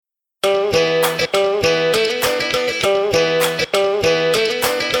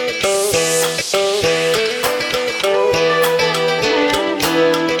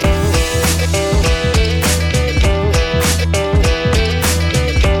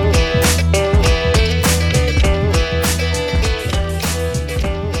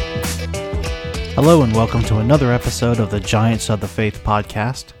Hello and welcome to another episode of the Giants of the Faith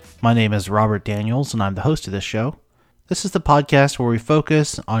podcast. My name is Robert Daniels and I'm the host of this show. This is the podcast where we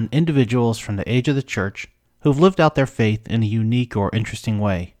focus on individuals from the age of the church who've lived out their faith in a unique or interesting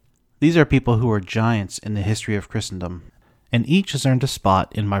way. These are people who are giants in the history of Christendom, and each has earned a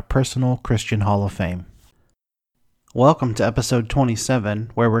spot in my personal Christian Hall of Fame. Welcome to episode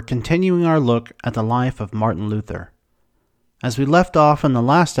 27, where we're continuing our look at the life of Martin Luther. As we left off in the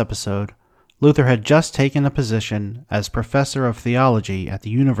last episode, Luther had just taken a position as professor of theology at the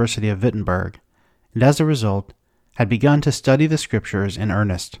University of Wittenberg, and as a result, had begun to study the scriptures in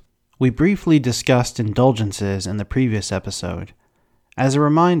earnest. We briefly discussed indulgences in the previous episode. As a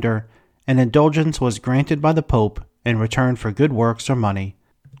reminder, an indulgence was granted by the Pope in return for good works or money,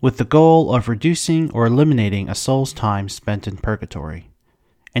 with the goal of reducing or eliminating a soul's time spent in purgatory.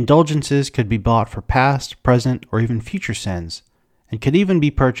 Indulgences could be bought for past, present, or even future sins, and could even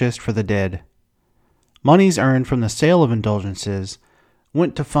be purchased for the dead. Monies earned from the sale of indulgences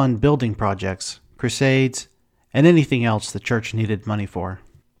went to fund building projects, crusades, and anything else the church needed money for.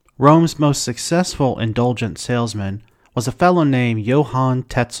 Rome's most successful indulgent salesman was a fellow named Johann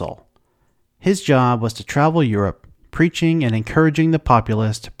Tetzel. His job was to travel Europe, preaching and encouraging the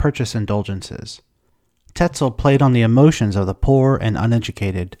populace to purchase indulgences. Tetzel played on the emotions of the poor and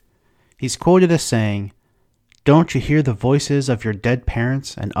uneducated. He's quoted as saying, "Don't you hear the voices of your dead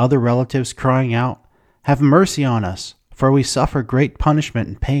parents and other relatives crying out, 'Have mercy on us, for we suffer great punishment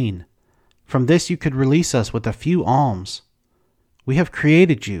and pain. From this you could release us with a few alms. We have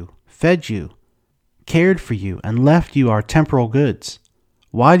created you, fed you, cared for you, and left you our temporal goods.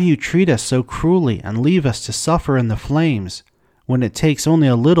 Why do you treat us so cruelly and leave us to suffer in the flames, when it takes only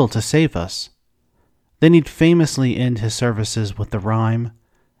a little to save us?'" Then he'd famously end his services with the rhyme,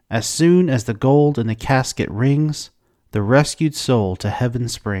 "As soon as the gold in the casket rings, the rescued soul to heaven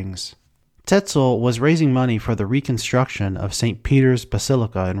springs." Tetzel was raising money for the reconstruction of St. Peter's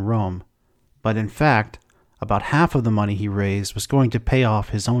Basilica in Rome, but in fact, about half of the money he raised was going to pay off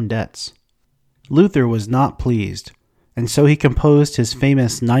his own debts. Luther was not pleased, and so he composed his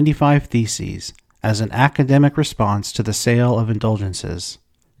famous 95 Theses as an academic response to the sale of indulgences.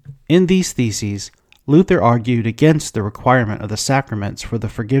 In these theses, Luther argued against the requirement of the sacraments for the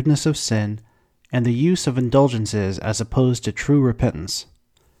forgiveness of sin and the use of indulgences as opposed to true repentance.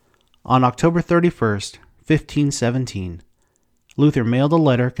 On October 31st, 1517, Luther mailed a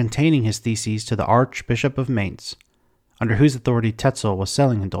letter containing his theses to the Archbishop of Mainz, under whose authority Tetzel was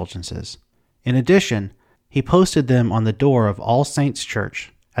selling indulgences. In addition, he posted them on the door of All Saints'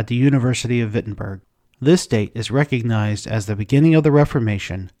 Church at the University of Wittenberg. This date is recognized as the beginning of the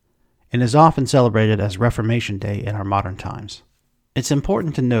Reformation and is often celebrated as Reformation Day in our modern times. It's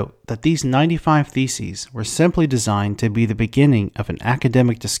important to note that these 95 theses were simply designed to be the beginning of an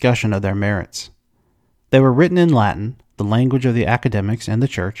academic discussion of their merits. They were written in Latin, the language of the academics and the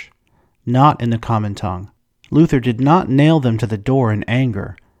church, not in the common tongue. Luther did not nail them to the door in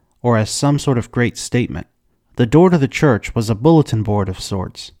anger or as some sort of great statement. The door to the church was a bulletin board of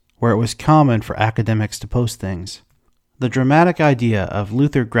sorts, where it was common for academics to post things. The dramatic idea of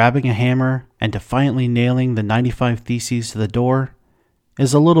Luther grabbing a hammer and defiantly nailing the 95 Theses to the door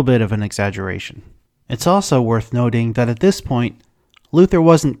is a little bit of an exaggeration. It's also worth noting that at this point, Luther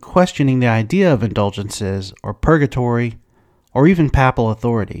wasn't questioning the idea of indulgences or purgatory or even papal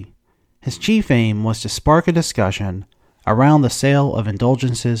authority. His chief aim was to spark a discussion around the sale of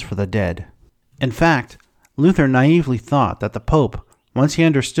indulgences for the dead. In fact, Luther naively thought that the Pope, once he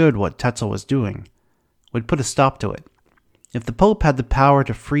understood what Tetzel was doing, would put a stop to it. If the Pope had the power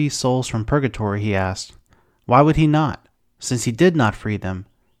to free souls from purgatory, he asked, why would he not? Since he did not free them,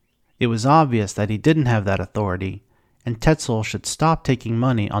 it was obvious that he didn't have that authority, and Tetzel should stop taking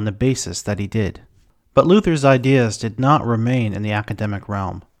money on the basis that he did. But Luther's ideas did not remain in the academic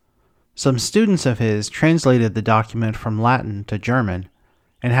realm. Some students of his translated the document from Latin to German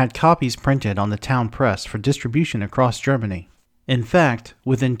and had copies printed on the town press for distribution across Germany. In fact,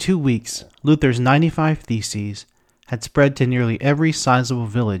 within 2 weeks, Luther's 95 Theses had spread to nearly every sizable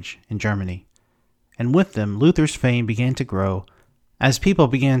village in Germany, and with them Luther's fame began to grow as people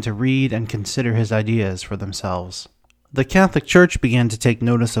began to read and consider his ideas for themselves. The Catholic Church began to take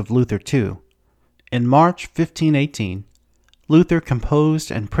notice of Luther too. In March 1518, Luther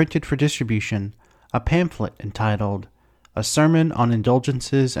composed and printed for distribution a pamphlet entitled A Sermon on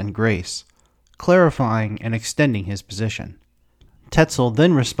Indulgences and Grace, clarifying and extending his position. Tetzel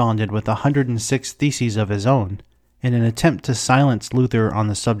then responded with 106 theses of his own in an attempt to silence Luther on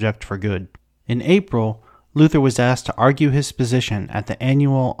the subject for good. In April, Luther was asked to argue his position at the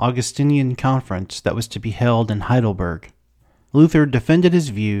annual Augustinian conference that was to be held in Heidelberg. Luther defended his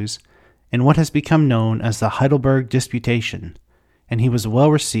views in what has become known as the Heidelberg Disputation, and he was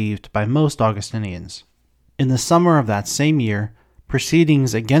well received by most Augustinians. In the summer of that same year,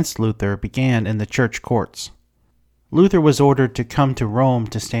 proceedings against Luther began in the church courts. Luther was ordered to come to Rome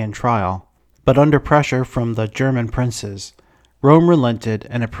to stand trial, but under pressure from the German princes, Rome relented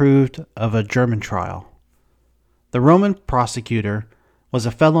and approved of a German trial. The Roman prosecutor was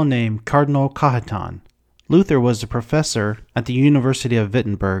a fellow named Cardinal Cajetan. Luther was a professor at the University of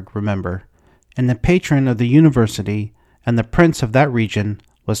Wittenberg, remember, and the patron of the university and the prince of that region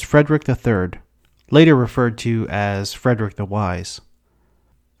was Frederick III, later referred to as Frederick the Wise.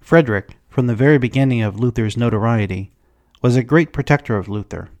 Frederick, from the very beginning of Luther's notoriety, was a great protector of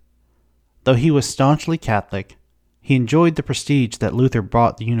Luther. Though he was staunchly Catholic, he enjoyed the prestige that Luther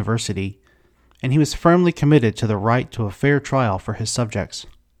brought the university, and he was firmly committed to the right to a fair trial for his subjects.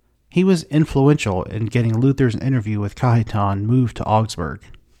 He was influential in getting Luther's interview with Cajetan moved to Augsburg.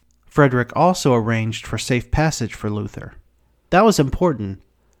 Frederick also arranged for safe passage for Luther. That was important,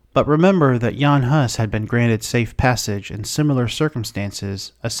 but remember that Jan Hus had been granted safe passage in similar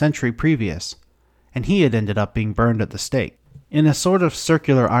circumstances a century previous, and he had ended up being burned at the stake. In a sort of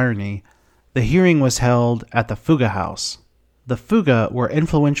circular irony, the hearing was held at the Fuga House. The Fuga were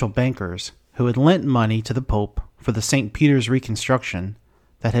influential bankers who had lent money to the Pope for the St. Peter's reconstruction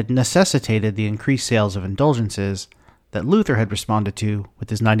that had necessitated the increased sales of indulgences that Luther had responded to with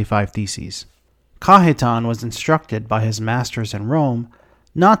his 95 Theses. Cajetan was instructed by his masters in Rome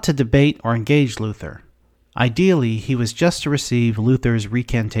not to debate or engage Luther. Ideally, he was just to receive Luther's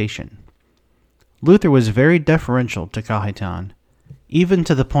recantation. Luther was very deferential to Cajetan, even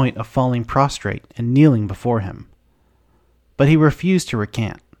to the point of falling prostrate and kneeling before him. But he refused to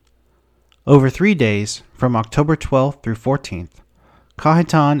recant. Over 3 days, from October 12th through 14th,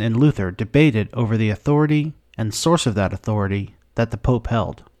 Cajetan and Luther debated over the authority and source of that authority that the Pope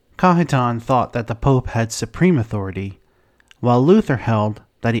held. Cajetan thought that the Pope had supreme authority, while Luther held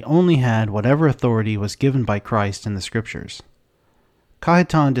that he only had whatever authority was given by Christ in the Scriptures.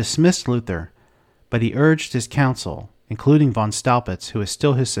 Cajetan dismissed Luther, but he urged his council, including von Staupitz, who is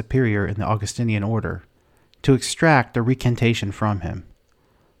still his superior in the Augustinian order, to extract a recantation from him.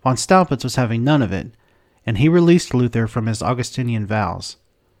 Von Staupitz was having none of it, and he released Luther from his Augustinian vows,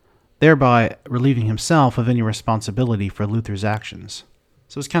 thereby relieving himself of any responsibility for Luther's actions.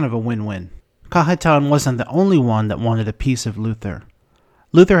 So it's kind of a win-win. Cajetan wasn't the only one that wanted a piece of Luther.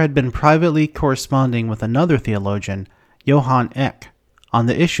 Luther had been privately corresponding with another theologian, Johann Eck, on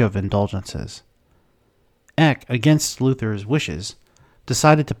the issue of indulgences. Eck, against Luther's wishes,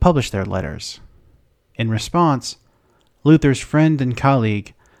 decided to publish their letters. In response, Luther's friend and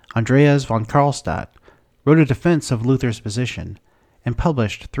colleague, Andreas von Karlstadt, wrote a defense of Luther's position and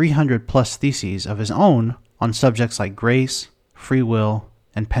published 300-plus theses of his own on subjects like grace, free will,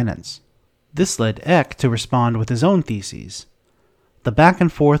 and penance. This led Eck to respond with his own theses. The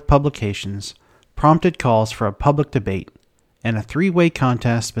back-and-forth publications prompted calls for a public debate and a three-way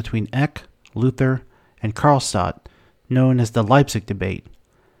contest between Eck, Luther, and Karlstadt, known as the Leipzig debate,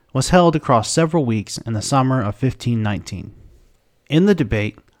 was held across several weeks in the summer of 1519. In the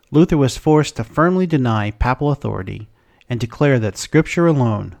debate, Luther was forced to firmly deny papal authority and declare that Scripture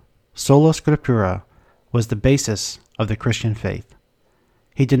alone, sola scriptura, was the basis of the Christian faith.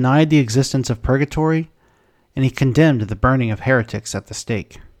 He denied the existence of purgatory, and he condemned the burning of heretics at the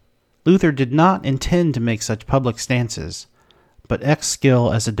stake. Luther did not intend to make such public stances, but Eck's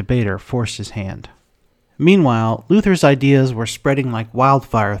skill as a debater forced his hand. Meanwhile, Luther's ideas were spreading like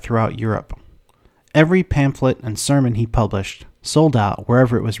wildfire throughout Europe. Every pamphlet and sermon he published sold out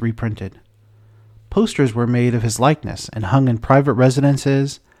wherever it was reprinted. Posters were made of his likeness and hung in private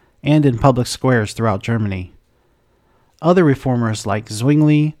residences and in public squares throughout Germany. Other reformers like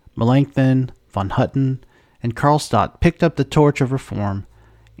Zwingli, Melanchthon, von Hutten, and Karlstadt picked up the torch of reform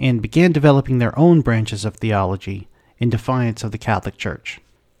and began developing their own branches of theology in defiance of the Catholic Church.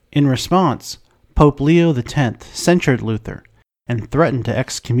 In response, Pope Leo X censured Luther and threatened to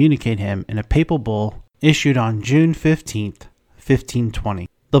excommunicate him in a papal bull issued on June 15, 1520.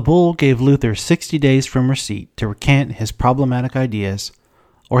 The bull gave Luther 60 days from receipt to recant his problematic ideas,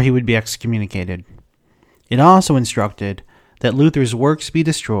 or he would be excommunicated. It also instructed that Luther's works be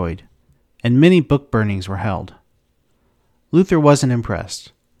destroyed, and many book burnings were held. Luther wasn't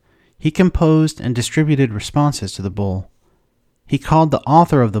impressed. He composed and distributed responses to the bull. He called the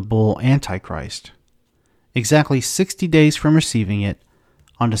author of the bull Antichrist. Exactly 60 days from receiving it,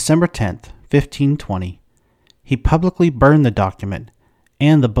 on December 10th, 1520, he publicly burned the document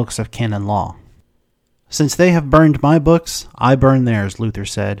and the books of canon law. "Since they have burned my books, I burn theirs," Luther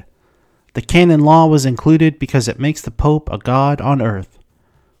said. "The canon law was included because it makes the Pope a god on earth.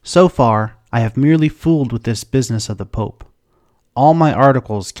 So far, I have merely fooled with this business of the Pope. All my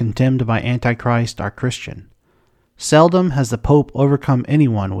articles condemned by Antichrist are Christian. Seldom has the Pope overcome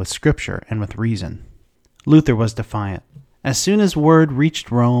anyone with Scripture and with reason. Luther was defiant. As soon as word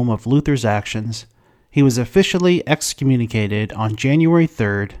reached Rome of Luther's actions, he was officially excommunicated on January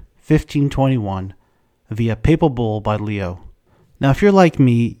 3rd, 1521, via papal bull by Leo. Now, if you're like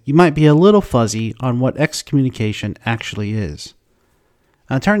me, you might be a little fuzzy on what excommunication actually is.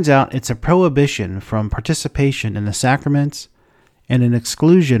 Now, it turns out it's a prohibition from participation in the sacraments and an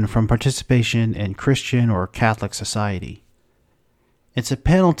exclusion from participation in Christian or Catholic society. It's a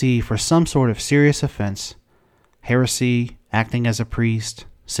penalty for some sort of serious offense, heresy, acting as a priest,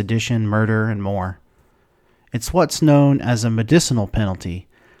 sedition, murder, and more. It's what's known as a medicinal penalty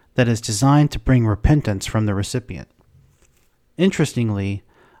that is designed to bring repentance from the recipient. Interestingly,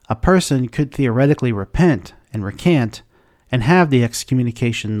 a person could theoretically repent and recant and have the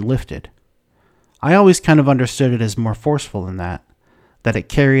excommunication lifted. I always kind of understood it as more forceful than that it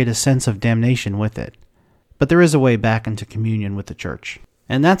carried a sense of damnation with it. But there is a way back into communion with the Church.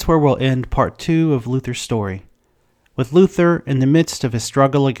 And that's where we'll end part 2 of Luther's story. With Luther in the midst of his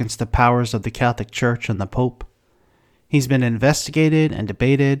struggle against the powers of the Catholic Church and the Pope, he's been investigated and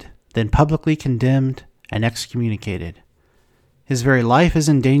debated, then publicly condemned and excommunicated. His very life is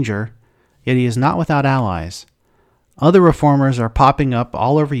in danger, yet he is not without allies. Other reformers are popping up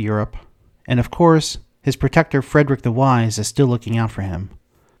all over Europe, and of course, his protector Frederick the Wise is still looking out for him.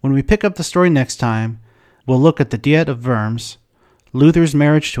 When we pick up the story next time, we'll look at the Diet of Worms, Luther's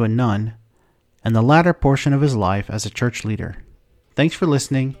marriage to a nun, and the latter portion of his life as a church leader. Thanks for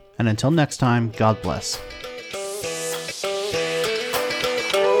listening, and until next time, God bless.